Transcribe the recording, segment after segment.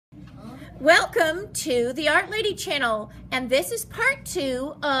Welcome to the Art Lady channel, and this is part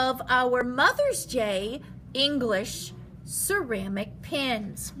 2 of our Mother's Day English ceramic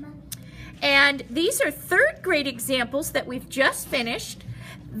pins. And these are 3rd grade examples that we've just finished.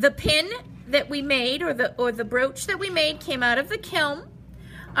 The pin that we made, or the brooch that we made, came out of the kiln.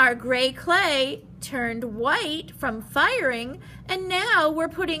 Our gray clay turned white from firing, and now we're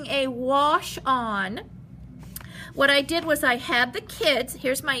putting a wash on. What I did was I had the kids,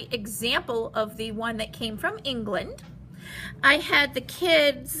 here's my example of the one that came from England. I had the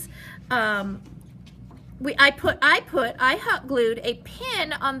kids, I hot glued a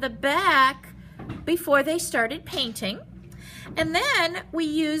pin on the back before they started painting. And then we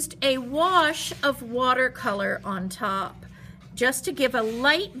used a wash of watercolor on top, just to give a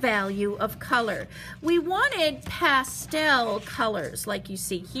light value of color. We wanted pastel colors like you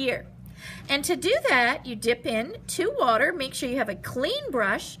see here. And to do that, you dip in to water, make sure you have a clean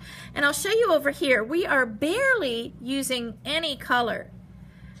brush, and I'll show you over here. We are barely using any color.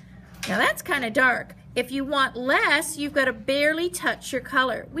 Now that's kind of dark. If you want less, you've got to barely touch your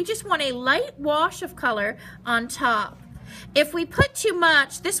color. We just want a light wash of color on top. If we put too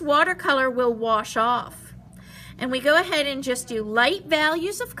much, this watercolor will wash off. And we go ahead and just do light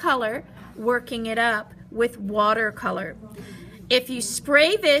values of color, working it up with watercolor. If you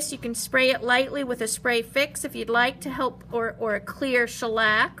spray this, you can spray it lightly with a spray fix if you'd like to help, or a clear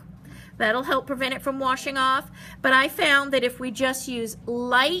shellac. That'll help prevent it from washing off. But I found that if we just use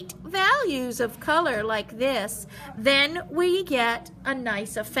light values of color like this, then we get a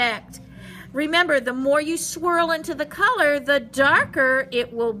nice effect. Remember, the more you swirl into the color, the darker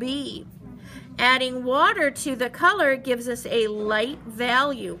it will be. Adding water to the color gives us a light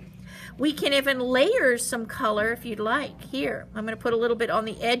value. We can even layer some color if you'd like. Here, I'm going to put a little bit on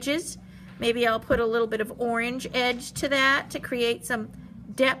the edges. Maybe I'll put a little bit of orange edge to that to create some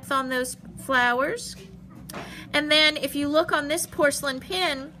depth on those flowers. And then if you look on this porcelain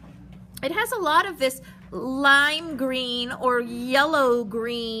pin, it has a lot of this lime green or yellow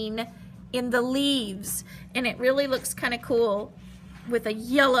green in the leaves. And it really looks kind of cool with a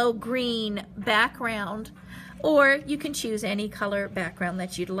yellow-green background. Or you can choose any color background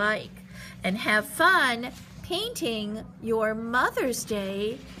that you'd like. And have fun painting your Mother's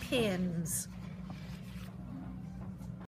Day pins.